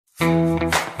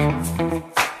Well,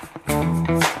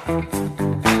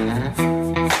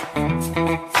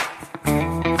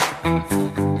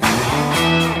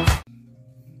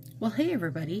 hey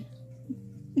everybody.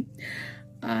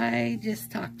 I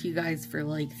just talked to you guys for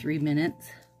like 3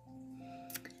 minutes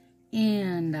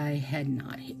and I had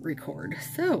not hit record.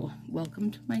 So, welcome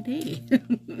to my day.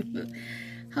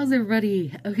 How's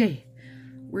everybody? Okay,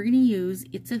 we're going to use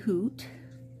It's a Hoot.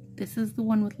 This is the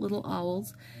one with little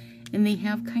owls and they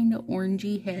have kind of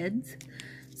orangey heads.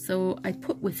 So, I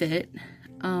put with it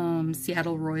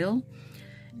Seattle Royal.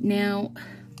 Now,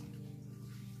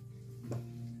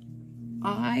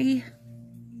 I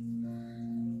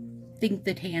think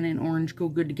the tan and orange go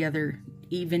good together,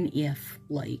 even if,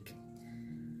 like,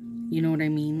 you know what I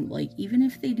mean? Like, even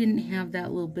if they didn't have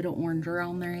that little bit of orange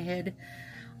around their head,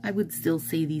 I would still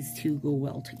say these two go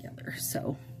well together.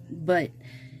 So, but,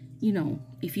 you know,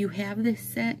 if you have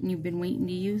this set and you've been waiting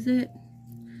to use it,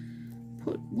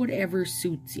 put whatever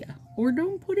suits you. Or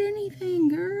don't put anything,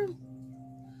 girl.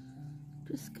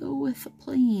 Just go with a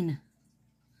plain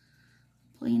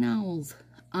owls.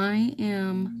 I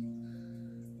am,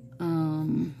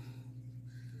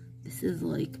 this is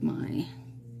like my,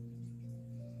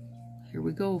 here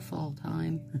we go, fall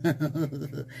time.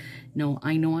 No,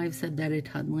 I know I've said that a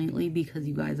ton lately because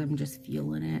you guys, I'm just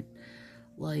feeling it.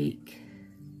 Like,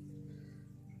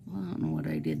 well, I don't know what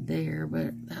I did there,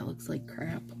 but that looks like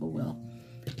crap. Oh well,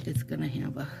 it's gonna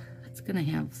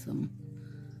have some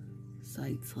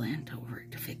side slant over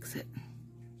it to fix it.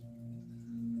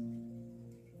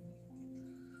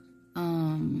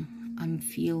 I'm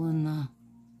feeling the,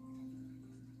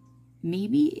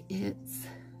 maybe it's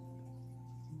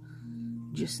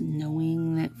just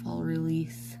knowing that fall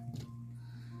release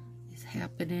is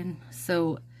happening.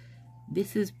 So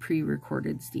this is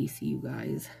pre-recorded, Stacy, you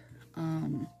guys.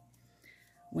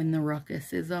 When the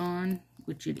ruckus is on,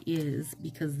 which it is,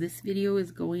 because this video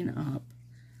is going up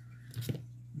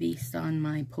based on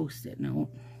my post-it note,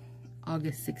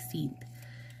 August 16th.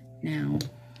 Now,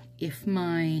 if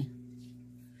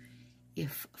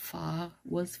Fa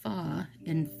was Fa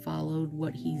and followed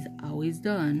what he's always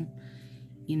done,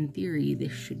 in theory,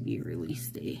 this should be release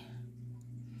day.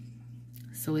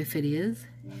 So if it is,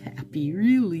 happy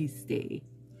release day.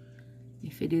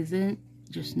 If it isn't,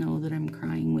 just know that I'm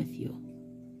crying with you.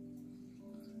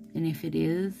 And if it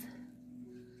is,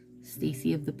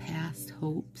 Stacy of the past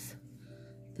hopes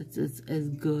that's as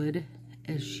good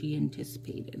as she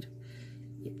anticipated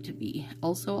it to be.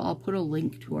 Also, I'll put a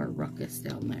link to our ruckus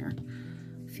down there.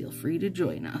 Feel free to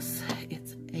join us.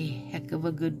 It's a heck of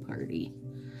a good party.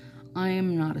 I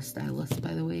am not a stylist,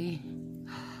 by the way.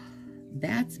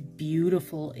 That's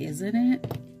beautiful, isn't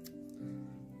it?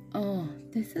 Oh,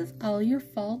 this is all your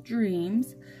fall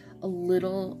dreams. A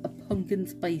pumpkin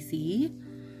spicy.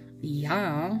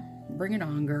 Yeah, bring it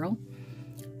on, girl.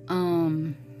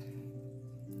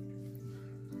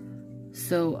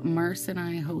 So Mars and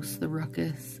I host the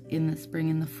ruckus in the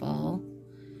spring and the fall,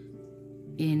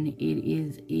 and it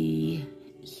is a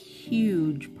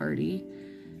huge party.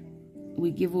 We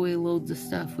give away loads of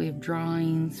stuff. We have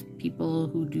drawings, people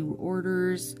who do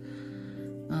orders.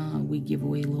 We give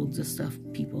away loads of stuff,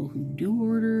 people who do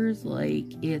orders.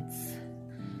 Like, it's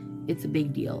a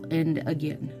big deal. And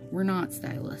again, we're not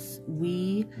stylists.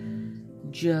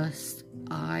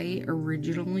 I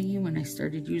originally, when I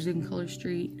started using Color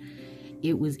Street,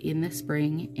 it was in the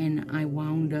spring, and I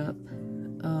wound up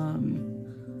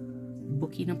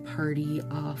booking a party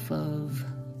off of,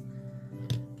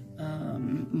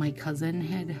 my cousin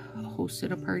had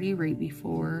hosted a party right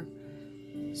before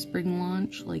spring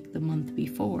launch, like the month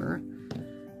before,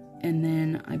 and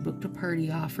then I booked a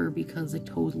party off her because I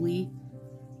totally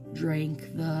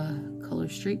drank the Color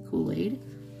Street Kool-Aid,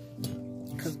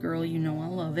 because girl, you know I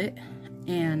love it.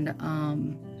 And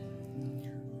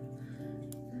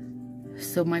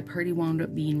so my party wound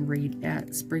up being right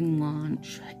at spring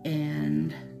launch,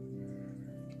 and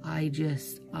I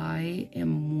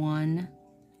am one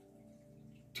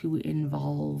to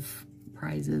involve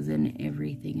prizes in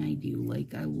everything I do.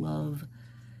 Like, I love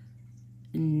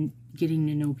getting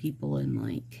to know people and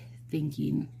like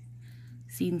seeing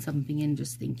something and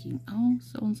just thinking, oh,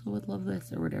 so-and-so would love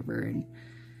this or whatever. And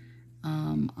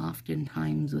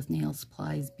oftentimes with nail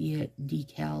supplies, be it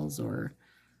decals or,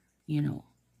 you know,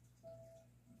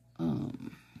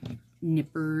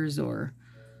 nippers or,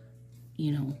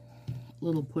 you know,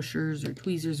 little pushers or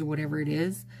tweezers or whatever it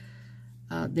is,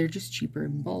 they're just cheaper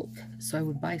in bulk. So I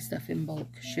would buy stuff in bulk,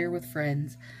 share with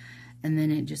friends, and then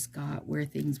it just got where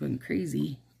things went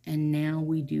crazy. And now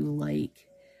we do like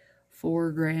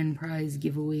 4 grand prize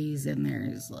giveaways, and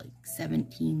there's like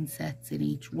 17 sets in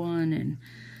each one, and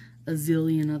a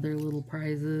zillion other little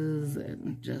prizes,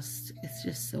 and it's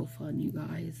just so fun, you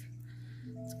guys.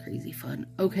 It's crazy fun.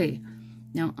 Okay,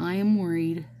 now I am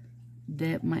worried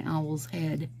that my owl's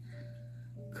head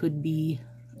could be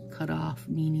cut off,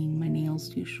 meaning my nail's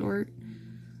too short.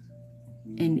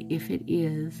 And if it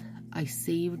is, I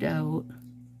saved out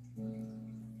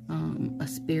a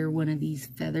spare one of these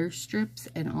feather strips,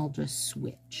 and I'll just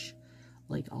switch.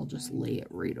 Like, I'll just lay it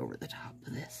right over the top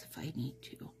of this if I need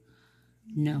to.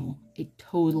 No, it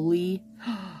totally,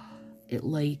 it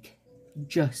like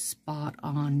just spot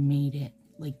on made it.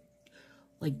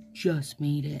 Like just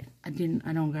made it. I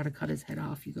don't gotta cut his head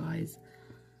off, you guys.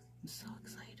 I'm so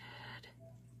excited.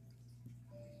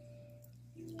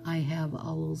 I have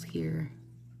owls here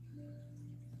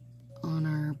on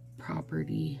our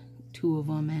property, 2 of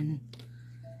them,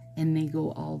 and they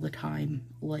go all the time.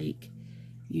 Like,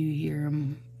 you hear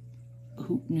them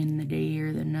hooting in the day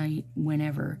or the night,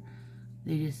 whenever.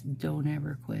 They just don't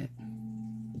ever quit.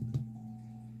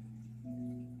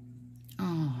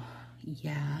 Oh,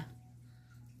 yeah.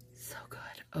 So good.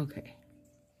 Okay.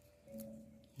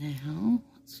 Now,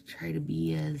 let's try to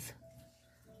be as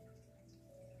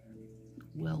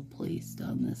well placed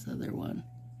on this other one.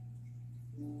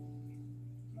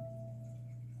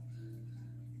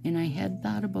 And I had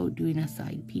thought about doing a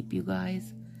side peep, you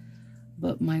guys,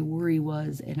 but my worry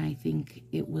was, and I think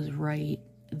it was right,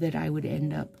 that I would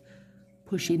end up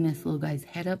pushing this little guy's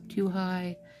head up too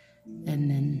high and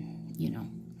then, you know,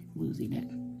 losing it.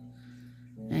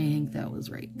 I think that was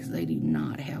right, because I do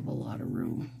not have a lot of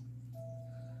room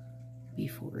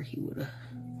before he would have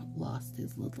lost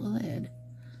his little head.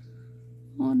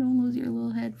 Oh, don't lose your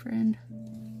little head, friend.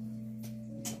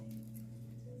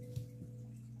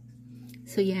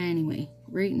 So yeah, anyway,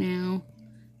 right now,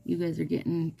 you guys are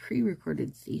getting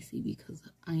pre-recorded Stacy, because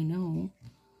I know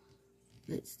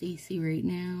that Stacy right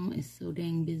now is so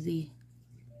dang busy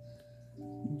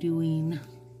doing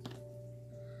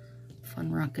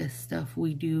fun ruckus stuff.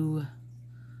 We do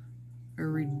a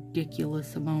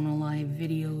ridiculous amount of live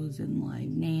videos and live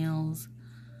nails,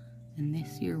 and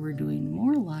this year we're doing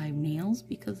more live nails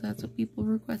because that's what people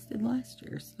requested last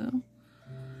year. So,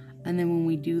 and then when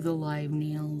we do the live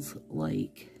nails,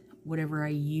 like whatever I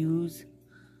use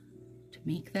to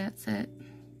make that set,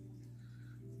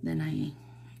 then I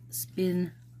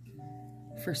spin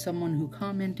for someone who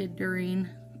commented during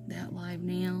that live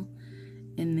nail,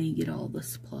 and they get all the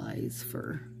supplies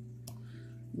for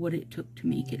what it took to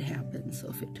make it happen. So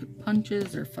if it took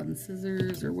punches or fun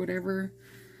scissors or whatever,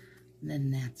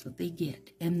 then that's what they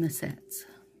get, and the sets.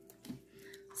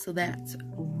 So that's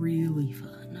really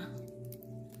fun.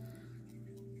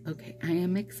 Okay, I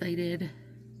am excited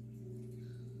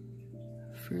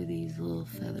for these little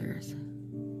feathers.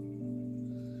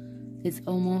 It's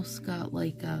almost got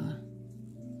like a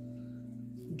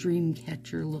dream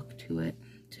catcher look to it,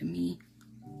 to me.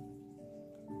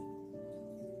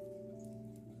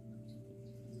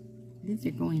 These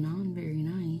are going on very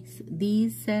nice.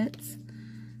 These sets,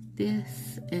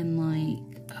 this and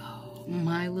like, oh,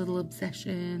 My Little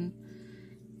Obsession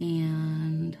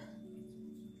and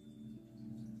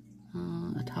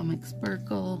Atomic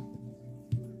Sparkle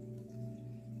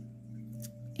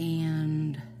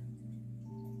and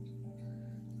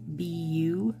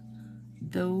BU,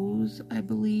 those I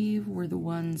believe were the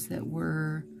ones that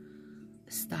were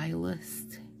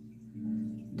stylist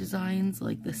designs.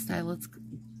 Like the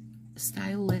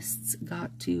stylists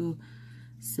got to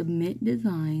submit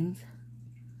designs,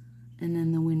 and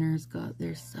then the winners got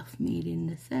their stuff made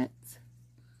into sets,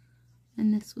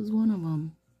 and this was one of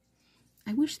them.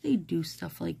 I wish they'd do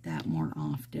stuff like that more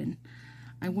often.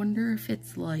 I wonder if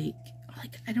it's like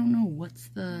I don't know,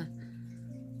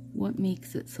 what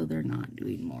makes it so they're not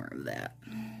doing more of that.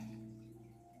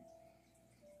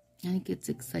 I think it's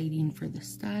exciting for the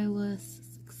stylists,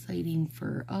 it's exciting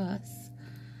for us,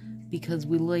 because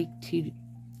we like to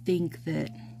think that,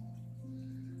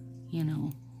 you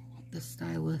know, the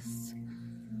stylists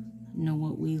know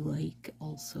what we like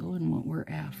also and what we're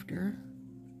after.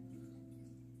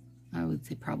 I would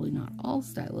say probably not all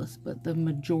stylists, but the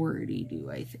majority do,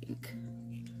 I think.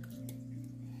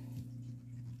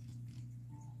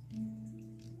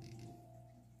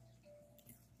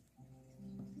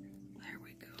 There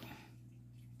we go.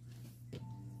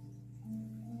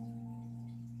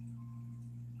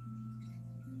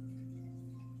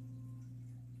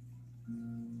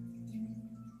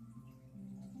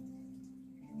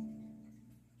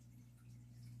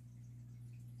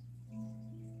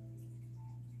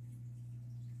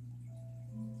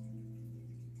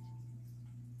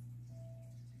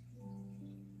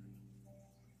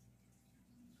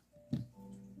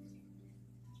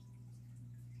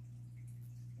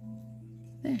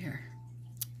 There.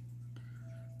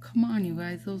 Come on, you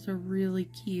guys. Those are really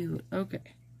cute.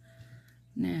 Okay.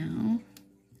 Now,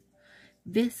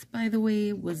 this, by the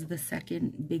way, was the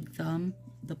second Big Thumb,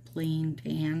 the plain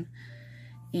tan.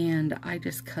 And I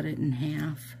just cut it in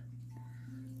half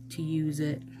to use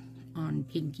it on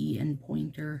pinky and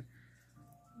pointer.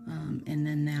 And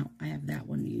then now I have that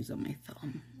one to use on my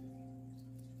thumb.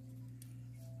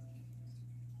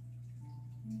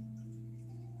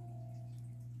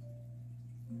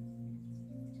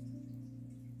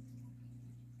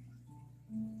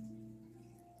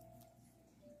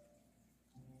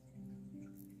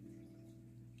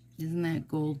 Isn't that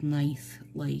gold nice?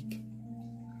 Like,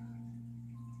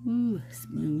 ooh,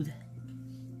 smooth.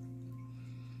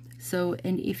 So,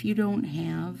 and if you don't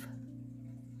have,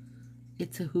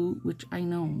 it's a Hoot, which I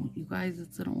know, you guys,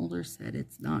 it's an older set.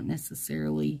 It's not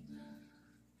necessarily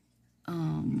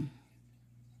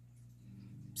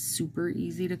super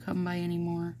easy to come by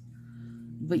anymore.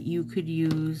 But you could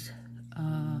use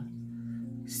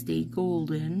Stay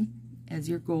Golden as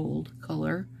your gold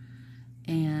color.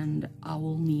 And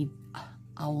owl nail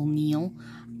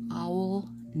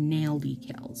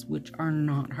decals, which are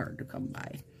not hard to come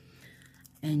by.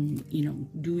 And, you know,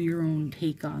 do your own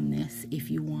take on this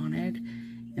if you wanted.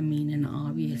 I mean, and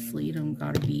obviously you don't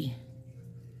gotta be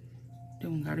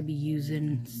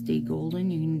using Stay Golden.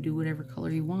 You can do whatever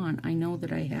color you want. I know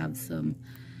that I have some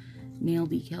nail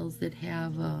decals that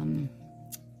have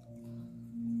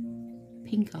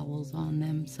pink owls on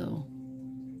them, so,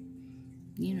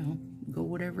 you know, go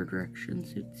whatever direction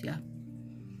suits ya.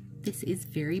 This is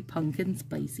very pumpkin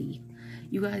spicy.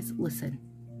 You guys, listen.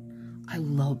 I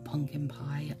love pumpkin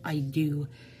pie. I do.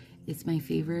 It's my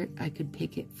favorite. I could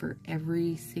pick it for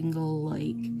every single,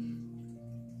 like,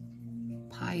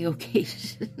 pie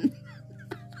occasion.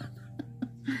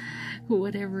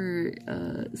 Whatever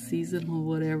seasonal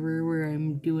whatever where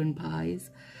I'm doing pies,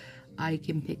 I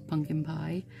can pick pumpkin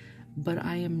pie. But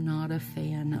I am not a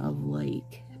fan of,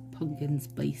 like, pumpkin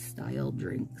spice style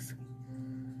drinks.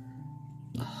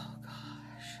 Oh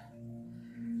gosh,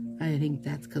 I think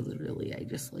that's because really I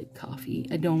just like coffee.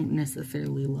 I don't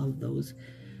necessarily love those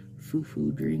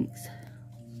foo-foo drinks.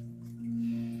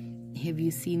 Have you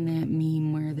seen that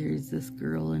meme where there's this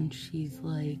girl and she's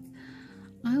like,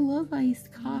 I love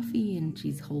iced coffee, and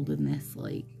she's holding this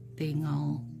like thing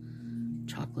all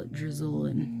chocolate drizzle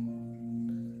and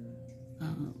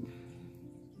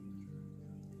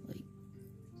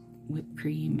whipped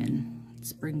cream and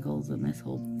sprinkles and this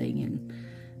whole thing, and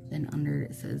then under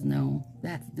it says, no,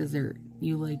 that's dessert.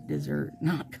 You like dessert,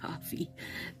 not coffee.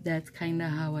 That's kind of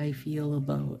how I feel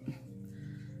about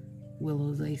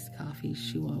Willow's iced coffee.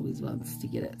 She always wants to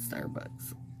get at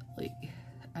Starbucks. Like,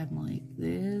 I'm like,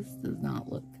 this does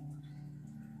not look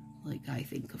like I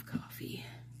think of coffee.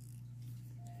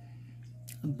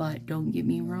 But don't get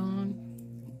me wrong,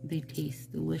 they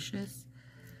taste delicious.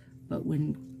 But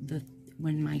when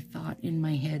my thought in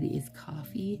my head is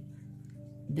coffee,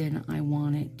 then I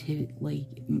want it to,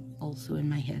 like, also in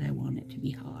my head, I want it to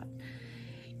be hot.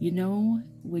 You know,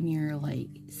 when you're like,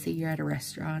 say you're at a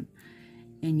restaurant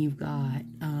and you've got,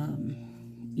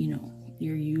 you know,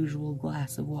 your usual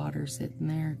glass of water sitting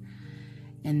there,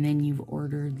 and then you've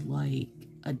ordered like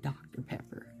a Dr.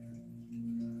 Pepper.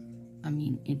 I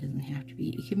mean, it doesn't have to be,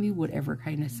 it can be whatever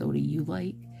kind of soda you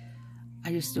like.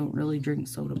 I just don't really drink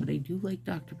soda, but I do like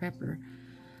Dr. Pepper.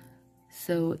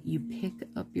 So you pick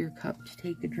up your cup to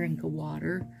take a drink of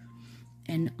water,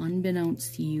 and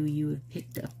unbeknownst to you, you have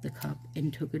picked up the cup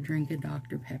and took a drink of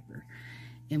Dr. Pepper.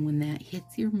 And when that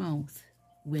hits your mouth,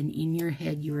 when in your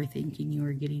head you were thinking you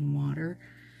were getting water,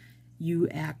 you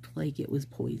act like it was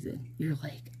poison. You're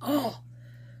like, oh,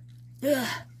 ugh,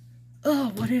 oh,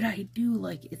 what did I do?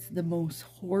 Like, it's the most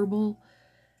horrible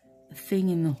thing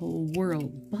in the whole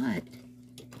world. But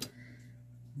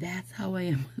that's how I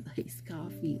am with iced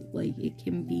coffee. Like, it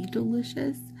can be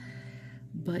delicious,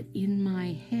 but in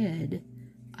my head,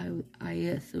 I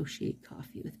associate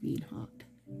coffee with being hot.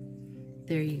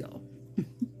 There you go.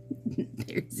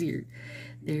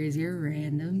 There's your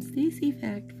random Stacy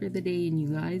fact for the day, and you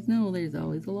guys know there's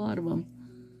always a lot of them.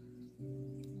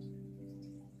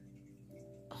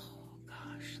 Oh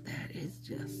gosh, that is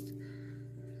just...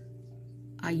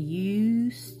 I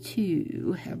used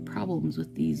to have problems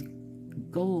with these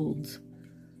golds,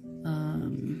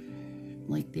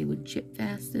 like they would chip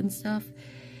fast and stuff,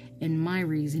 and my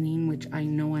reasoning, which I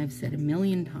know I've said a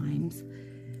million times,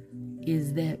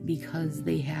 is that because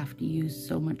they have to use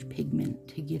so much pigment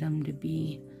to get them to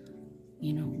be,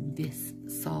 you know, this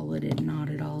solid and not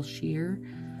at all sheer,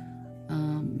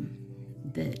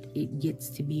 that it gets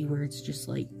to be where it's just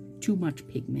like too much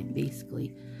pigment,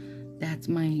 basically. that's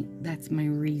my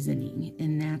reasoning,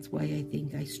 and that's why I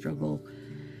think I struggle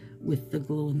with the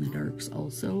glow in the darks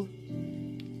also.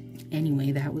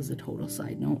 Anyway, that was a total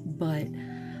side note, but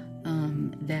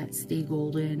that Stay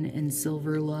Golden and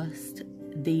Silver Lust,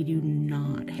 they do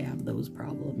not have those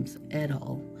problems at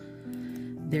all.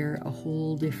 They're a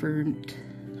whole different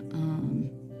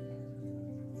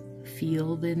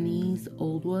feel than these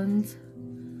old ones,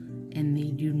 and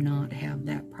they do not have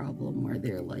that problem where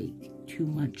they're like too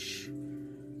much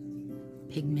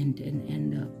pigment and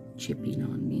end up chipping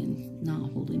on me and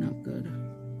not holding up good.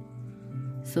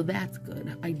 So that's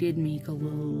good. I did make a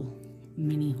little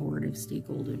mini hoard of Stay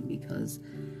Golden because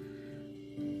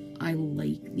I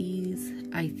like these.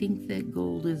 I think that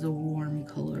gold is a warm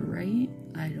color, right?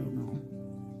 I don't know.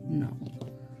 No.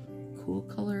 Cool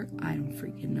color? I don't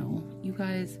freaking know. You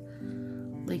guys,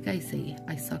 like I say,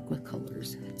 I suck with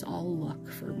colors. It's all luck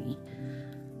for me.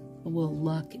 Well,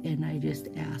 luck, and I just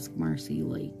ask Marcy,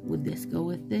 like, would this go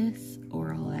with this?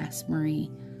 Or I'll ask Marie,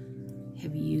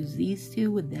 have you used these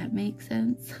two? Would that make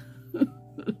sense?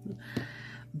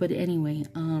 But anyway,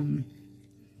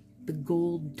 the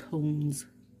gold tones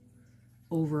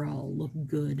overall look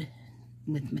good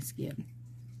with my skin.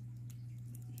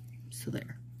 So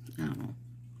there. I don't know.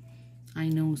 I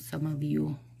know some of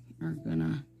you are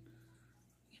gonna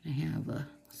have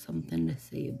something to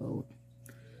say about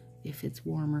if it's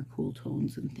warm or cool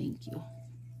tones, and thank you.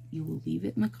 You will leave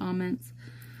it in the comments.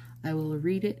 I will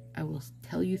read it. I will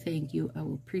tell you thank you. I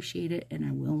will appreciate it, and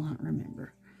I will not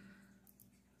remember.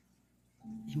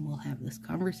 And we'll have this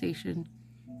conversation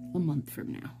a month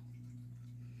from now.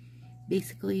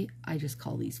 Basically, I just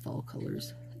call these fall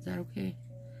colors. Is that okay?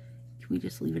 Can we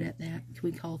just leave it at that? Can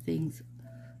we call things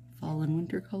fall and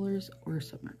winter colors or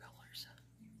summer colors?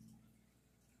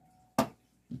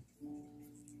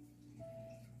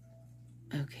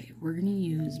 Okay, we're going to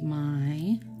use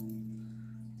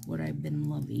what I've been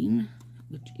loving,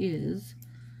 which is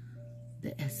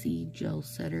the Sassy Gel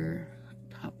Setter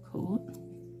Top Coat.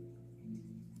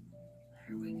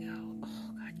 There we go.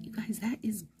 Oh, God, you guys, that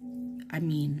is, I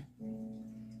mean,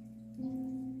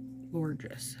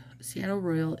 gorgeous. Seattle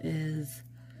Royal is,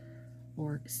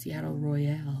 or Seattle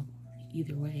Royale,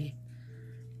 either way,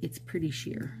 it's pretty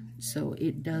sheer. So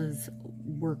it does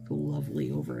work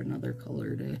lovely over another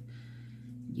color to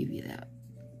give you that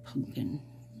pumpkin,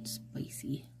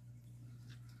 spicy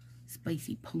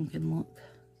pumpkin look.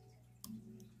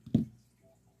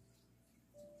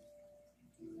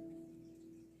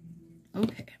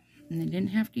 Okay, and I didn't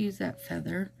have to use that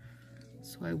feather,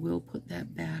 so I will put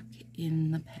that back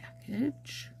in the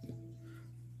package.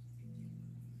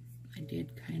 I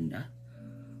did kind of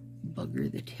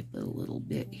bugger the tip a little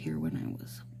bit here when I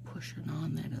was pushing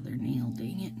on that other nail,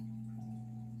 dang it.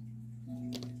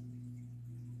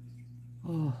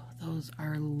 Oh, those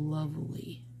are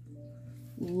lovely.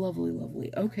 Lovely,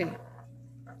 lovely. Okay.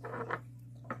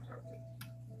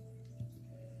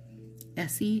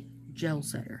 Sassy Gel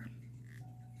Setter.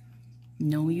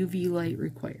 No UV light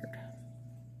required.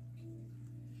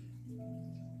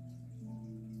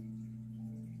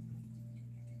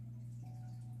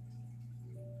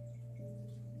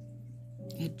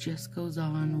 It just goes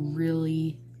on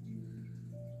really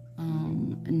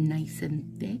nice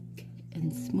and thick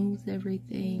and smooths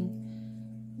everything.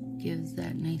 Gives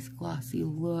that nice glossy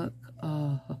look.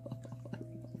 Oh, I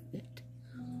love it.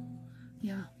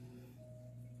 Yeah.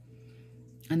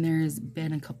 And there's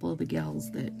been a couple of the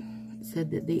gals that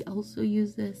said that they also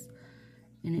use this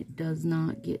and it does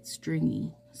not get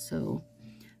stringy. So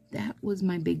that was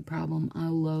my big problem. I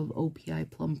love OPI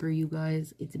Plumper, you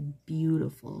guys. It's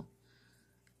beautiful.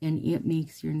 And it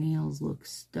makes your nails look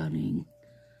stunning.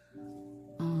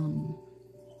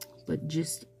 But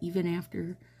just even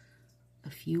after a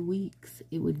few weeks,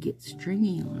 it would get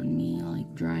stringy on me,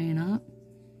 like drying up.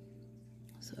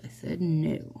 So I said,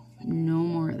 no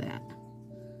more of that.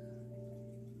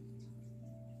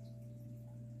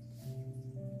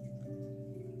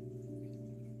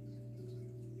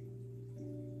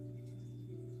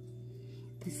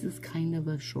 This is kind of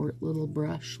a short little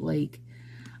brush. Like,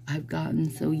 I've gotten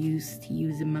so used to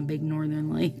using my big Northern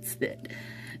Lights that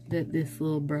this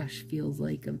little brush feels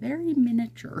like a very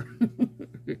miniature.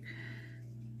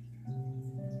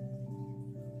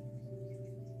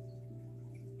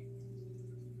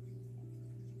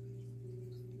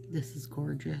 This is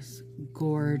gorgeous.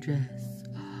 Gorgeous.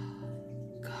 Oh,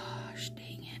 gosh,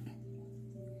 dang it.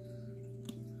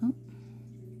 Oh.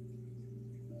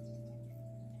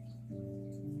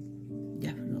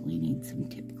 Definitely need some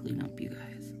tip cleanup, you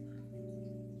guys.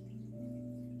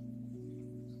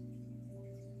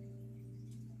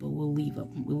 But we'll leave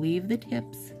them. We'll leave the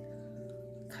tips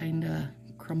kind of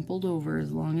crumpled over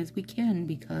as long as we can,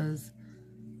 because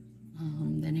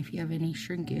then if you have any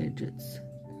shrinkage, it's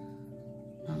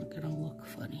not gonna look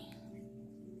funny.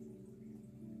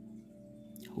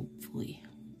 Hopefully.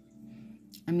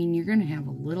 I mean, you're gonna have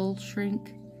a little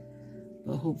shrink,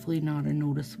 but hopefully not a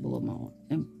noticeable amount.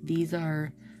 And these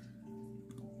are,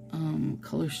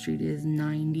 Color Street is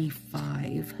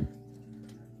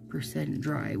 95%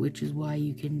 dry, which is why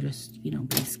you can just, you know,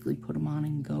 basically put them on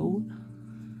and go.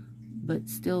 But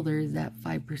still, there is that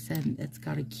 5% that's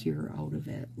got to cure out of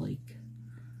it, like,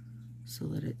 so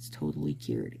that it's totally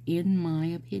cured. In my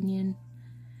opinion,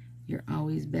 you're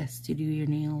always best to do your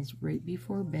nails right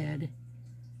before bed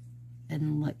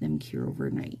and let them cure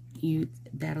overnight.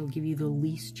 That'll give you the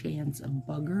least chance of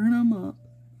buggering them up.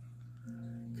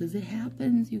 Because it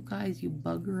happens, you guys, you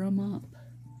bugger them up.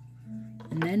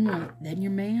 And then what? Then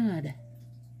you're mad.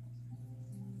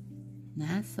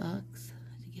 That sucks.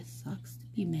 I think it sucks to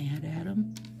be mad at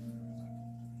them.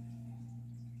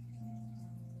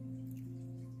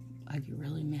 I get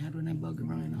really mad when I bugger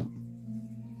mine up.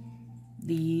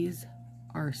 These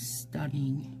are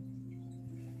stunning.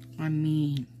 I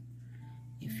mean,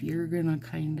 if you're gonna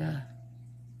kinda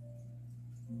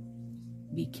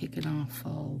be kicking off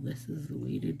fall, this is the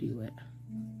way to do it.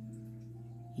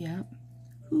 Yep.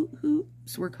 Hoot hoot.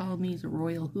 So we're calling these a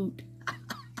royal hoot.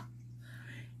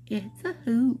 It's a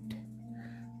hoot.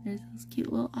 There's those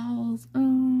cute little owls.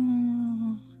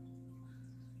 Oh.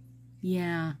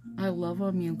 Yeah, I love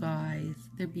them, you guys.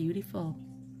 They're beautiful.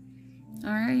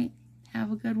 Alright,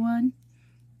 have a good one.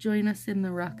 Join us in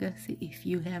the ruckus if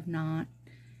you have not.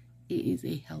 It is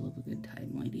a hell of a good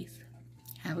time, ladies.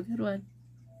 Have a good one.